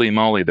 holy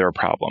moly, there are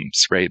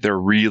problems, right? There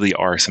really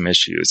are some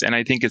issues. And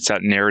I think it's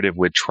that narrative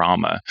with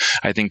trauma.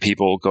 I think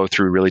people go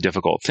through really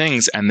difficult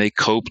things and they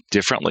cope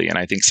differently. And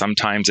I think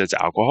sometimes it's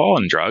alcohol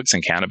and drugs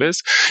and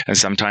cannabis. And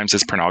sometimes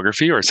it's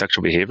pornography or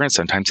sexual behavior. And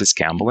sometimes it's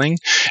gambling.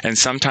 And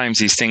sometimes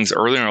these things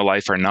earlier in our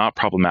life are not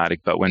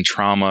problematic. But when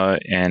trauma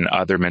and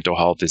other mental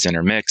health is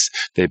intermixed,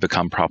 they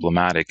become problematic.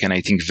 And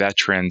I think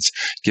veterans,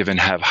 given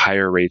have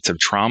higher rates of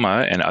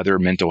trauma and other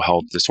mental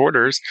health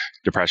disorders,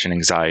 depression,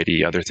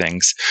 anxiety, other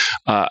things,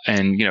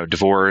 and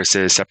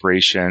divorces,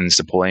 separations,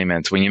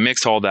 deployments. When you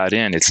mix all that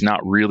in, it's not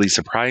really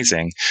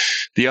surprising.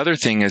 The other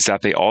thing is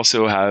that they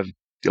also have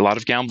a lot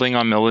of gambling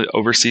on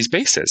overseas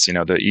bases.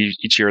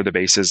 Each year the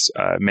bases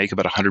make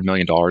about $100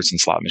 million in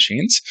slot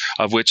machines,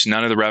 of which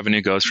none of the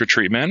revenue goes for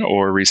treatment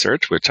or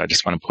research, which I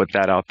just want to put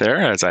that out there,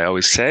 as I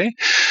always say.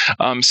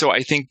 So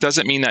I think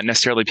doesn't mean that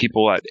necessarily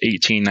people at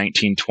 18,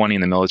 19, 20 in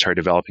the military are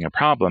developing a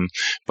problem,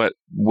 but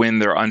when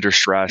they're under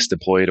stress,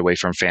 deployed away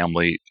from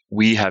family,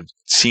 we have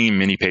seen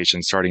many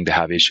patients starting to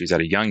have issues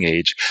at a young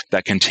age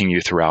that continue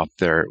throughout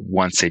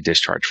once they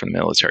discharge from the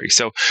military.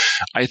 So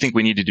I think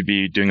we needed to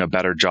be doing a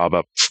better job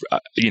of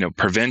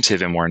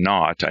preventive, and we're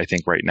not, I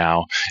think, right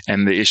now.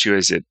 And the issue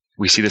is that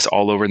we see this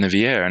all over in the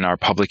VA, and our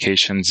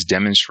publications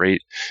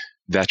demonstrate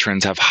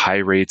veterans have high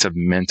rates of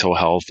mental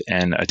health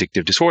and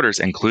addictive disorders,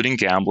 including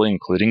gambling,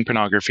 including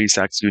pornography,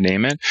 sex, you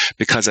name it,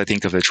 because I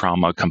think of the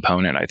trauma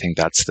component. I think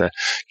that's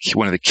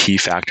one of the key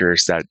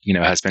factors that,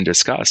 has been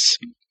discussed.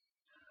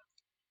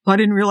 Well, I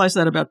didn't realize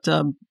that about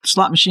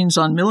slot machines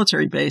on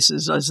military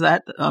bases. Is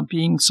that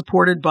being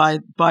supported by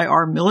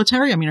our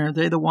military? I mean, are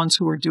they the ones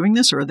who are doing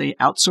this, or are they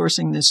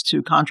outsourcing this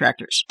to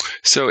contractors?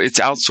 So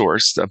it's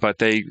outsourced, but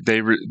they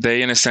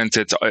in a sense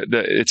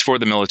it's for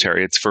the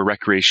military. It's for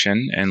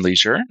recreation and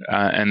leisure,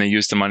 and they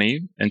use the money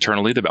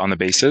internally on the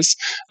bases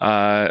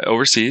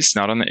overseas,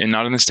 not in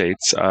the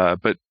States,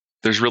 but.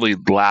 There's really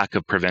lack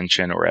of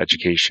prevention or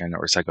education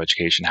or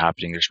psychoeducation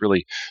happening. There's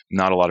really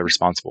not a lot of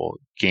responsible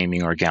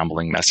gaming or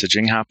gambling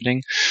messaging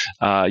happening.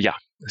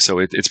 So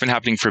it's been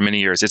happening for many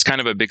years. It's kind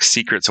of a big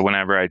secret. So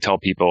whenever I tell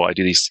people, I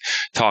do these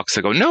talks,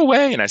 they go, "No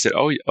way!" And I said,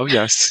 "Oh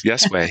yes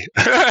way."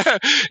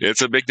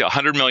 It's a big deal.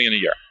 100 million a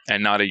year,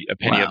 and not a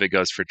penny of it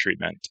goes for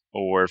treatment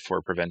or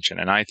for prevention.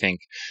 And I think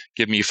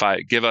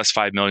give us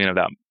 5 million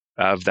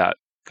of that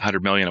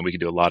 100 million, and we can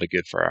do a lot of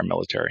good for our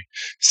military.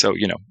 So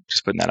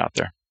just putting that out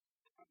there.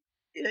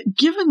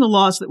 Given the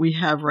laws that we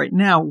have right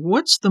now,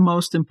 what's the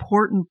most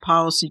important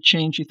policy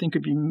change you think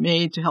could be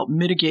made to help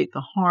mitigate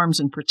the harms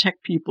and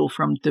protect people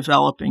from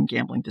developing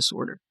gambling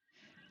disorder?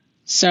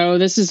 So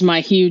this is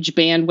my huge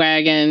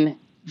bandwagon.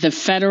 The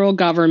federal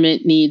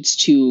government needs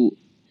to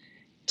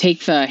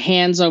take the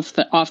hands off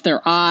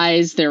their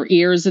eyes, their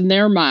ears, and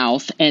their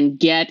mouth and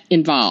get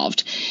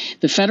involved.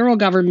 The federal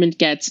government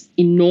gets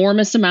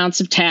enormous amounts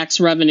of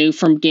tax revenue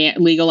from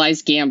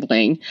legalized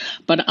gambling,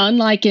 but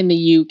unlike in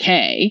the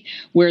UK,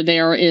 where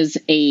there is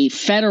a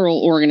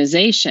federal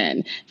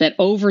organization that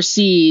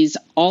oversees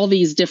all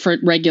these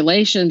different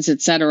regulations,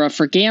 et cetera,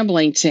 for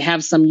gambling to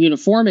have some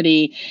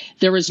uniformity,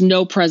 there is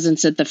no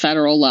presence at the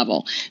federal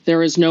level.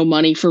 There is no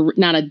money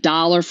not a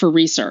dollar for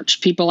research.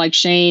 People like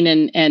Shane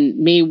and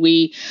me,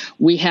 we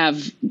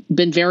have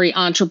been very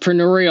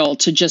entrepreneurial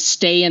to just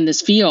stay in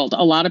this field.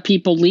 A lot of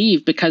people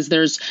leave because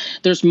there's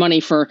money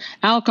for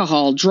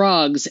alcohol,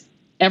 drugs,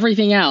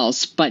 everything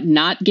else, but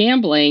not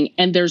gambling.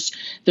 And there's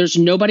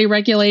nobody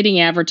regulating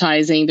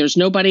advertising. There's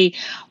nobody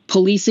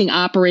policing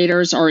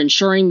operators or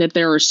ensuring that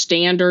there are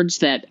standards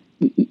that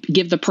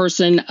give the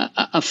person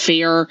a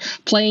fair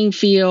playing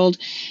field.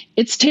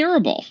 It's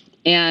terrible.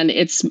 And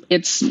it's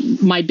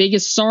my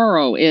biggest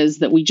sorrow is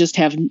that we just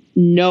have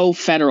no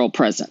federal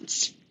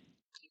presence.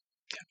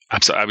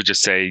 I would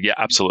just say, yeah,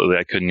 absolutely.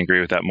 I couldn't agree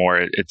with that more.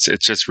 It's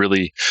just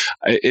really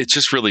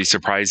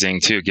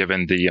surprising too,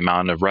 given the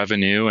amount of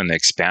revenue and the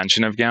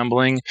expansion of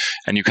gambling.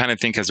 And you kind of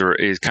think as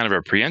kind of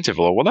a preemptive,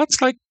 well,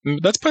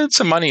 let's put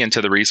some money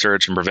into the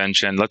research and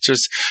prevention. Let's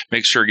just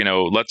make sure,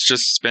 let's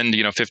just spend,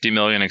 50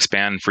 million,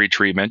 expand free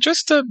treatment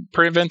just to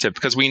prevent it,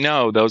 because we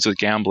know those with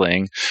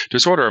gambling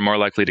disorder are more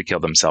likely to kill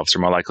themselves.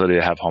 They're more likely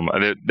to have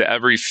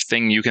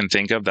everything you can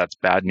think of that's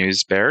bad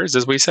news bears,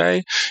 as we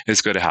say,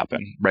 is going to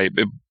happen, right?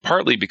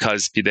 Partly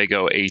because they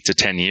go 8 to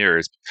 10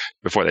 years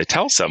before they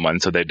tell someone,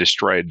 so they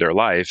destroyed their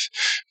life,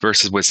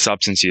 versus with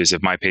substance use.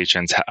 If my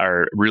patients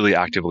are really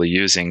actively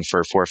using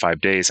for 4 or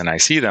 5 days and I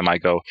see them, I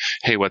go,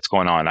 "Hey, what's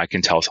going on?" I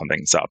can tell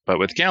something's up. But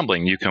with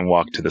gambling, you can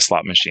walk to the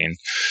slot machine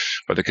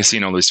or the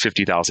casino, lose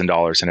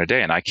 $50,000 in a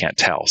day, and I can't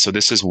tell. So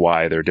this is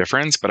why they're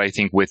different. But I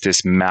think with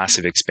this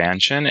massive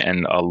expansion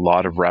and a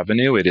lot of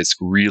revenue, it is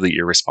really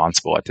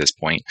irresponsible at this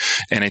point.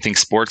 And I think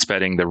sports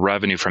betting, the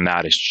revenue from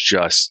that is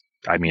just,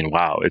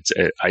 wow.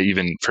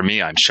 Even for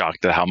me, I'm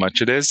shocked at how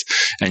much it is.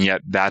 And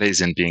yet that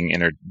isn't being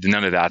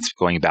none of that's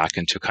going back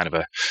into kind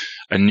of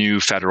a new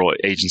federal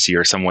agency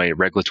or some way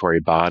regulatory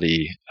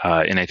body.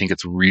 And I think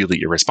it's really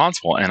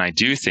irresponsible. And I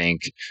do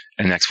think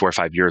in the next 4 or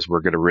 5 years,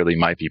 we're going to really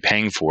might be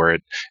paying for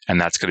it. And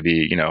that's going to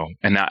be,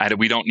 and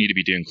we don't need to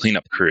be doing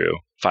cleanup crew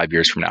 5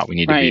 years from now. We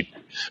need to be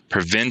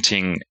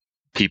preventing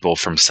people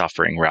from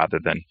suffering rather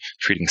than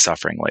treating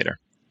suffering later.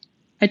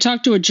 I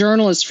talked to a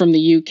journalist from the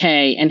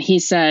UK, and he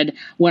said,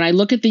 "When I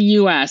look at the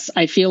US,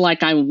 I feel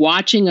like I'm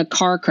watching a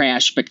car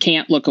crash but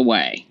can't look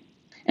away."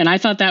 And I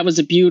thought that was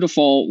a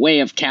beautiful way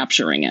of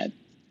capturing it.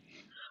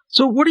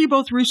 So what are you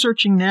both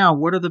researching now?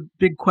 What are the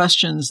big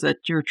questions that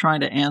you're trying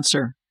to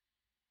answer?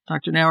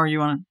 Dr. Nower, you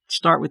want to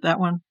start with that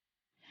one?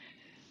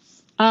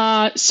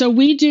 So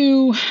we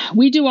do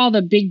all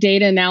the big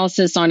data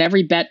analysis on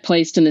every bet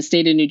placed in the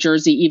state of New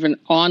Jersey, even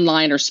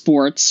online or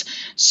sports.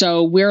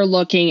 So we're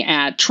looking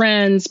at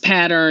trends,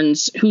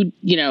 patterns,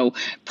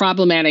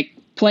 problematic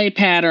play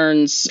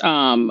patterns,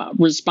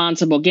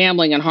 responsible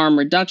gambling and harm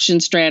reduction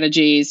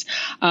strategies.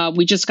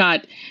 We just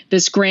got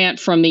this grant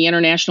from the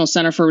International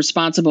Center for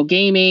Responsible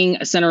Gaming,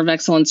 a Center of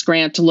Excellence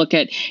grant to look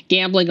at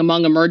gambling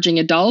among emerging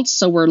adults.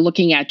 So we're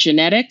looking at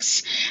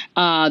genetics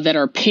that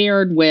are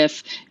paired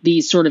with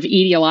these sort of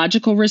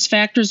etiological risk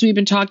factors we've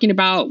been talking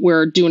about.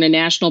 We're doing a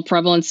national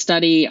prevalence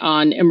study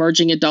on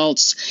emerging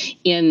adults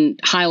in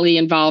highly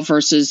involved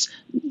versus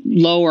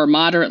low or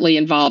moderately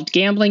involved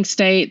gambling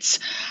states.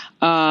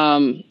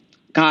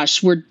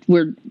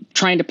 We're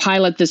trying to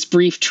pilot this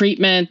brief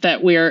treatment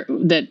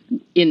that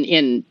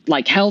in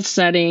like health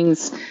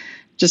settings.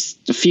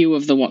 Just a few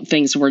of the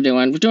things we're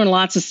doing. We're doing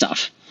lots of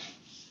stuff.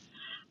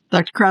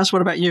 Dr. Kraus,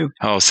 what about you?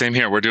 Oh, same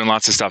here. We're doing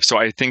lots of stuff. So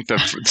I think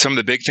some of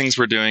the big things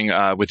we're doing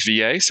with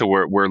VA. So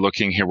we're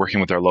looking here, working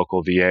with our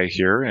local VA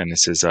here, and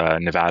this is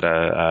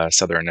Nevada,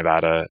 Southern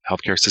Nevada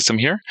healthcare system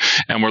here,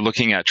 and we're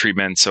looking at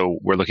treatment. So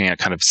we're looking at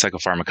kind of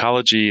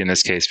psychopharmacology, in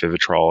this case,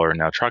 Vivitrol or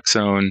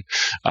naltrexone,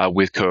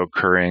 with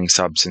co-occurring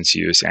substance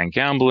use and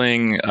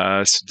gambling.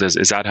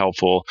 Is that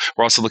helpful?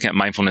 We're also looking at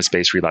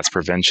mindfulness-based relapse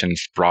prevention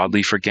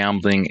broadly for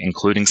gambling,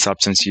 including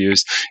substance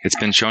use. It's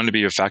been shown to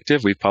be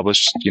effective. We've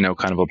published,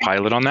 kind of a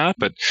pilot on that,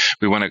 but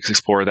we want to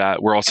explore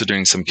that. We're also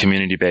doing some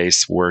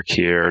community-based work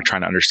here,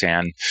 trying to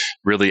understand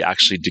really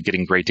actually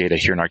getting great data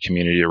here in our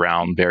community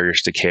around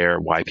barriers to care,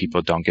 why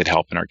people don't get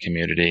help in our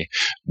community.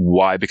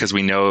 Why? Because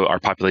we know our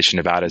population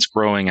in Nevada is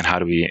growing, and how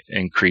do we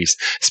increase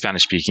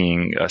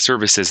Spanish-speaking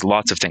services?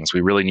 Lots of things.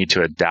 We really need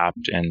to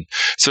adapt. And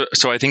so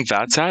I think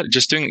that's that.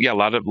 Just doing, a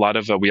lot of,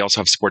 we also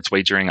have sports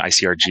wagering.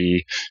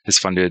 ICRG has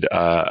funded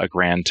a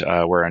grant.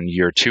 We're on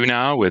year 2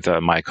 now with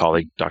my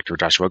colleague, Dr.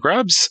 Joshua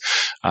Grubbs,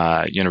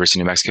 University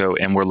of New Mexico.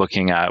 And we're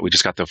getting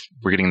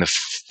the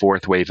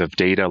 4th wave of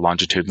data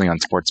longitudinally on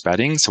sports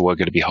betting. So we're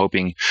going to be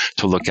hoping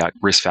to look at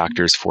risk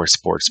factors for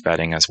sports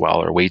betting as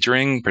well, or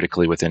wagering,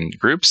 particularly within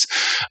groups,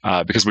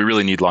 because we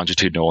really need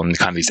longitudinal and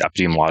kind of these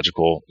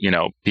epidemiological,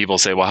 people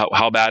say, well,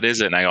 how bad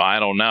is it? And I go, I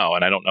don't know.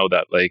 And I don't know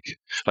that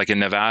like in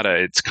Nevada,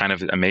 it's kind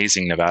of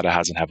amazing. Nevada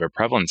hasn't had a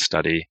prevalence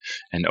study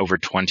in over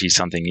 20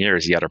 something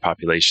years, yet our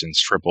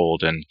population's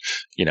tripled and,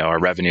 our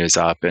revenue is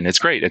up, and it's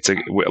great. It's a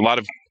lot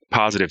of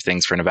positive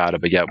things for Nevada,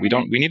 but yet we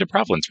need a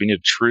prevalence. We need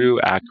a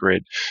true,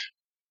 accurate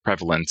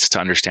prevalence to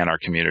understand our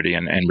community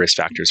and risk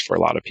factors for a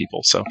lot of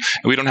people. So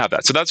we don't have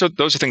that. So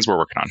those are things we're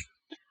working on.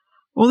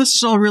 Well, this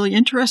is all really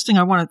interesting.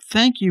 I want to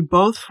thank you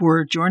both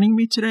for joining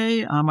me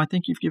today. I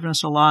think you've given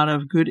us a lot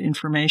of good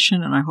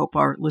information, and I hope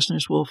our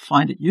listeners will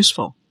find it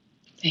useful.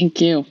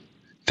 Thank you.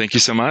 Thank you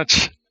so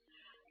much.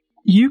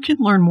 You can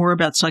learn more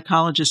about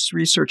psychologists'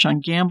 research on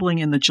gambling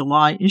in the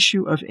July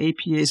issue of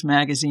APA's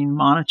magazine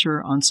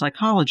Monitor on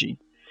Psychology.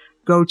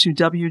 Go to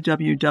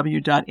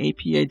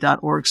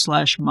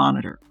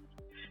www.apa.org/monitor.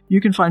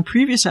 You can find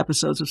previous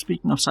episodes of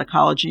Speaking of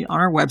Psychology on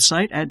our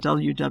website at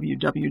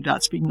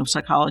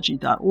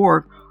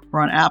www.speakingofpsychology.org,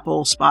 or on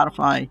Apple,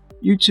 Spotify,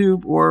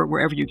 YouTube, or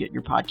wherever you get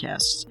your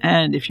podcasts.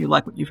 And if you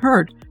like what you've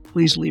heard,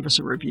 please leave us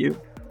a review.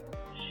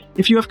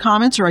 If you have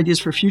comments or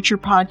ideas for future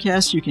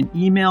podcasts, you can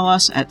email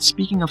us at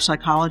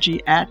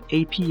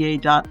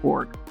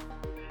speakingofpsychology@apa.org.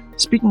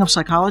 Speaking of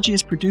Psychology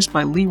is produced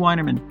by Lee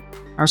Weinerman.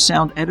 Our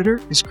sound editor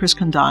is Chris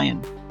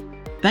Kondayan.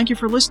 Thank you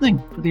for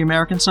listening. For the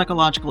American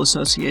Psychological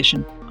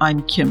Association,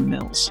 I'm Kim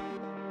Mills.